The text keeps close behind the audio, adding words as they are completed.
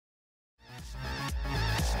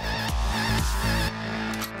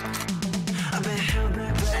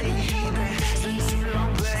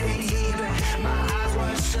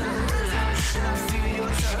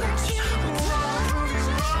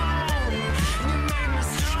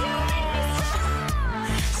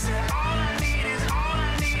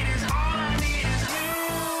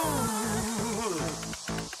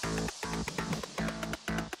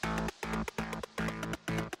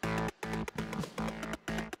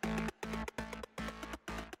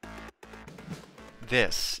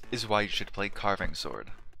This is why you should play Carving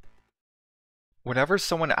Sword. Whenever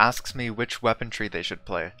someone asks me which weapon tree they should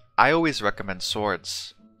play, I always recommend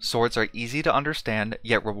swords. Swords are easy to understand,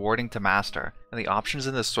 yet rewarding to master, and the options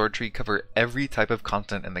in the sword tree cover every type of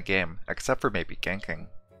content in the game, except for maybe ganking.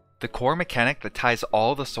 The core mechanic that ties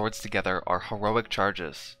all the swords together are heroic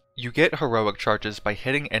charges. You get heroic charges by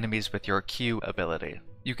hitting enemies with your Q ability.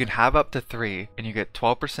 You can have up to 3, and you get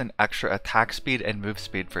 12% extra attack speed and move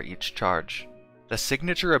speed for each charge. The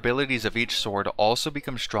signature abilities of each sword also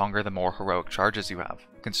become stronger the more heroic charges you have,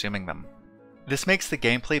 consuming them. This makes the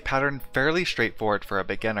gameplay pattern fairly straightforward for a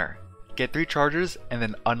beginner. Get 3 charges and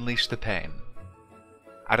then unleash the pain.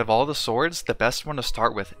 Out of all the swords, the best one to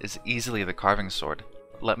start with is easily the Carving Sword.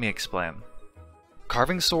 Let me explain.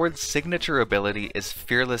 Carving Sword's signature ability is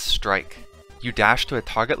Fearless Strike. You dash to a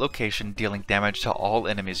target location, dealing damage to all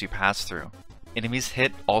enemies you pass through. Enemies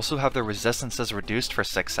hit also have their resistances reduced for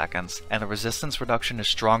 6 seconds, and the resistance reduction is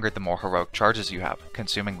stronger the more heroic charges you have,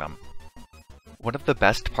 consuming them. One of the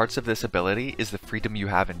best parts of this ability is the freedom you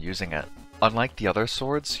have in using it. Unlike the other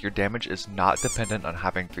swords, your damage is not dependent on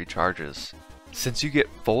having 3 charges. Since you get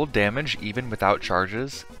full damage even without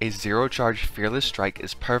charges, a 0 charge Fearless Strike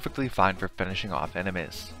is perfectly fine for finishing off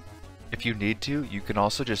enemies. If you need to, you can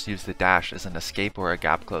also just use the dash as an escape or a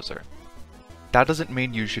gap closer. That doesn't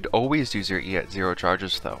mean you should always use your E at 0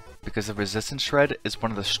 charges though, because the Resistance Shred is one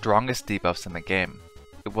of the strongest debuffs in the game.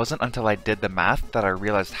 It wasn't until I did the math that I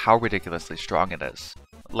realized how ridiculously strong it is.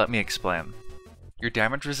 Let me explain. Your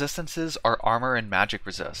damage resistances are Armor and Magic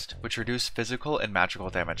Resist, which reduce physical and magical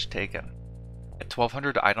damage taken. At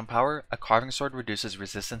 1200 item power, a Carving Sword reduces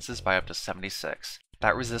resistances by up to 76.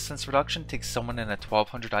 That resistance reduction takes someone in a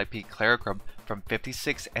 1200 IP Cleric robe from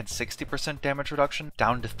 56 and 60% damage reduction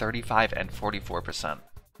down to 35 and 44%.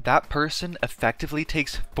 That person effectively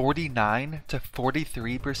takes 49 to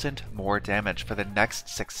 43% more damage for the next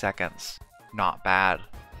 6 seconds. Not bad.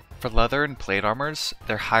 For leather and plate armors,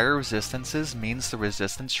 their higher resistances means the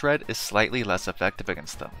resistance shred is slightly less effective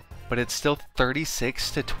against them, but it's still 36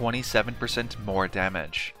 to 27% more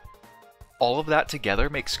damage. All of that together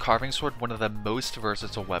makes Carving Sword one of the most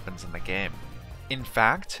versatile weapons in the game. In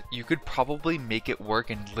fact, you could probably make it work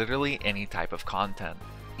in literally any type of content.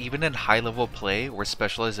 Even in high level play where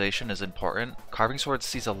specialization is important, Carving Sword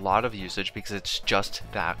sees a lot of usage because it's just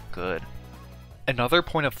that good. Another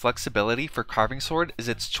point of flexibility for Carving Sword is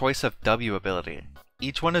its choice of W ability.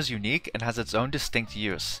 Each one is unique and has its own distinct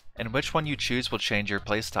use, and which one you choose will change your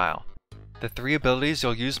playstyle. The 3 abilities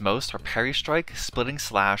you'll use most are Parry Strike, Splitting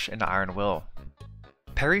Slash, and Iron Will.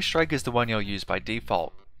 Parry Strike is the one you'll use by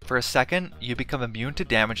default. For a second, you become immune to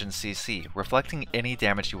damage and CC, reflecting any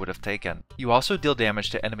damage you would have taken. You also deal damage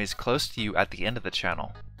to enemies close to you at the end of the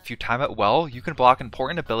channel. If you time it well, you can block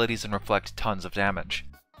important abilities and reflect tons of damage.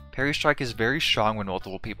 Parry Strike is very strong when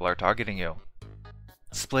multiple people are targeting you.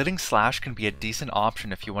 Splitting Slash can be a decent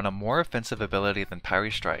option if you want a more offensive ability than Parry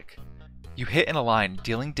Strike. You hit in a line,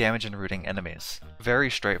 dealing damage and rooting enemies. Very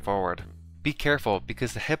straightforward. Be careful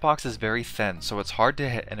because the hitbox is very thin, so it's hard to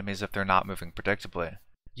hit enemies if they're not moving predictably.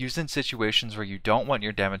 Use in situations where you don't want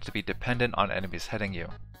your damage to be dependent on enemies hitting you.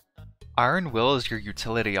 Iron Will is your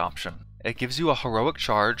utility option. It gives you a heroic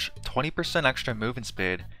charge, 20% extra movement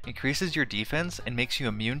speed, increases your defense, and makes you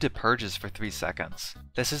immune to purges for 3 seconds.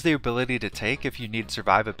 This is the ability to take if you need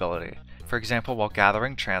survivability, for example while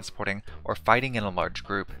gathering, transporting, or fighting in a large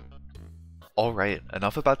group. Alright,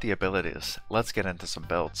 enough about the abilities, let's get into some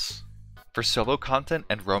builds. For solo content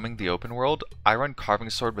and roaming the open world, I run Carving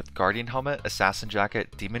Sword with Guardian Helmet, Assassin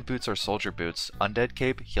Jacket, Demon Boots or Soldier Boots, Undead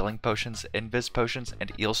Cape, Healing Potions, Invis Potions,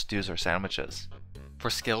 and Eel Stews or Sandwiches. For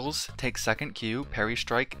skills, take Second Q, Parry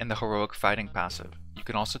Strike, and the Heroic Fighting passive. You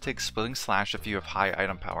can also take Splitting Slash if you have high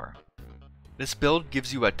item power. This build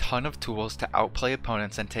gives you a ton of tools to outplay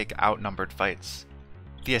opponents and take outnumbered fights.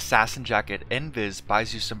 The Assassin Jacket Invis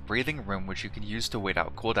buys you some breathing room which you can use to wait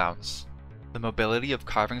out cooldowns. The mobility of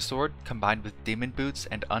Carving Sword combined with Demon Boots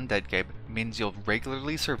and Undead Cape means you'll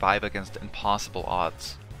regularly survive against impossible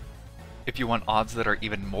odds. If you want odds that are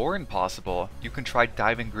even more impossible, you can try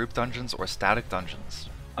diving group dungeons or static dungeons.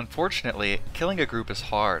 Unfortunately, killing a group is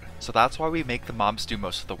hard, so that's why we make the mobs do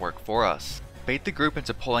most of the work for us. Bait the group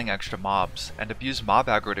into pulling extra mobs, and abuse mob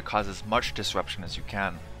aggro to cause as much disruption as you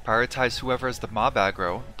can. Prioritize whoever has the mob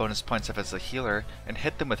aggro, bonus points if it's a healer, and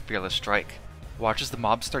hit them with Fearless Strike. Watch as the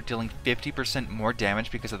mobs start dealing 50% more damage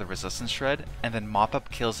because of the resistance shred, and then mop up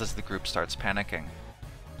kills as the group starts panicking.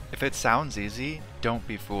 If it sounds easy, don't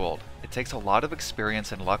be fooled. It takes a lot of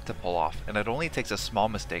experience and luck to pull off, and it only takes a small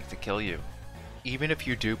mistake to kill you. Even if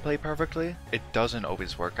you do play perfectly, it doesn't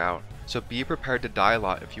always work out, so be prepared to die a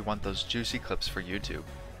lot if you want those juicy clips for YouTube.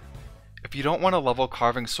 If you don't want to level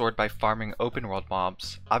Carving Sword by farming open world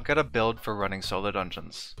mobs, I've got a build for running solo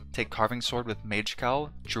dungeons. Take Carving Sword with Mage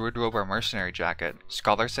Cowl, Druid Robe or Mercenary Jacket,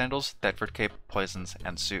 Scholar Sandals, Thetford Cape, Poisons,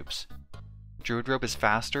 and Soups. Druid Robe is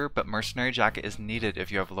faster, but Mercenary Jacket is needed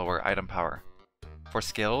if you have lower item power. For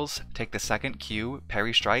skills, take the second Q,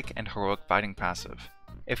 Parry Strike, and Heroic Fighting passive.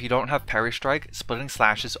 If you don't have Parry Strike, Splitting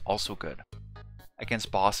Slash is also good.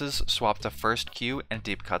 Against bosses, swap to first Q and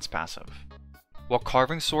Deep Cuts passive. While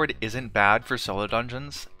Carving Sword isn't bad for solo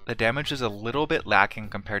dungeons, the damage is a little bit lacking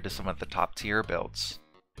compared to some of the top tier builds.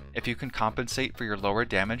 If you can compensate for your lower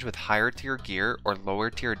damage with higher tier gear or lower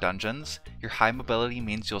tier dungeons, your high mobility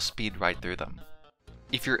means you'll speed right through them.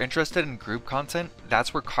 If you're interested in group content,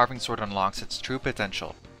 that's where Carving Sword unlocks its true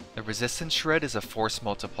potential. The Resistance Shred is a force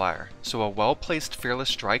multiplier, so a well-placed Fearless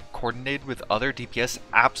Strike coordinated with other DPS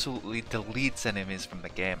absolutely deletes enemies from the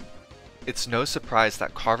game. It's no surprise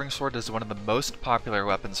that Carving Sword is one of the most popular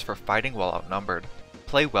weapons for fighting while outnumbered.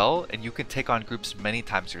 Play well, and you can take on groups many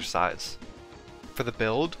times your size. For the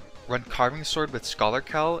build, run Carving Sword with Scholar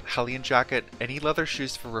Cowl, Hellion Jacket, any leather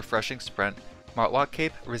shoes for refreshing sprint, Martlock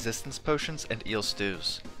Cape, Resistance Potions, and Eel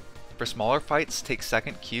Stews. For smaller fights, take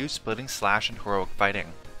second Q, Splitting Slash, and Heroic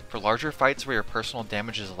Fighting. For larger fights where your personal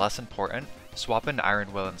damage is less important, swap in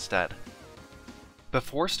Iron Will instead.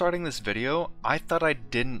 Before starting this video, I thought I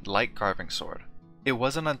didn't like Carving Sword. It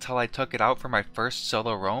wasn't until I took it out for my first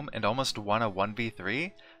solo roam and almost won a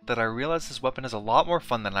 1v3 that I realized this weapon is a lot more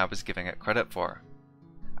fun than I was giving it credit for.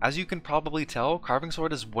 As you can probably tell, Carving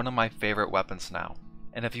Sword is one of my favorite weapons now,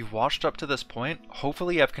 and if you've watched up to this point,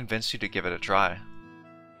 hopefully I've convinced you to give it a try.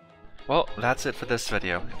 Well, that's it for this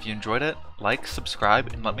video. If you enjoyed it, like,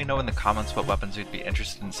 subscribe, and let me know in the comments what weapons you'd be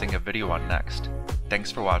interested in seeing a video on next. Thanks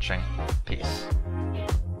for watching. Peace.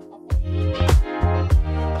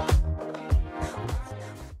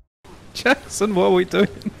 Jackson, what are we doing?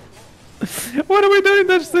 What are we doing?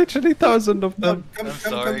 There's literally thousands of them. I'm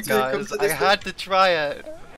sorry guys, I had to try it.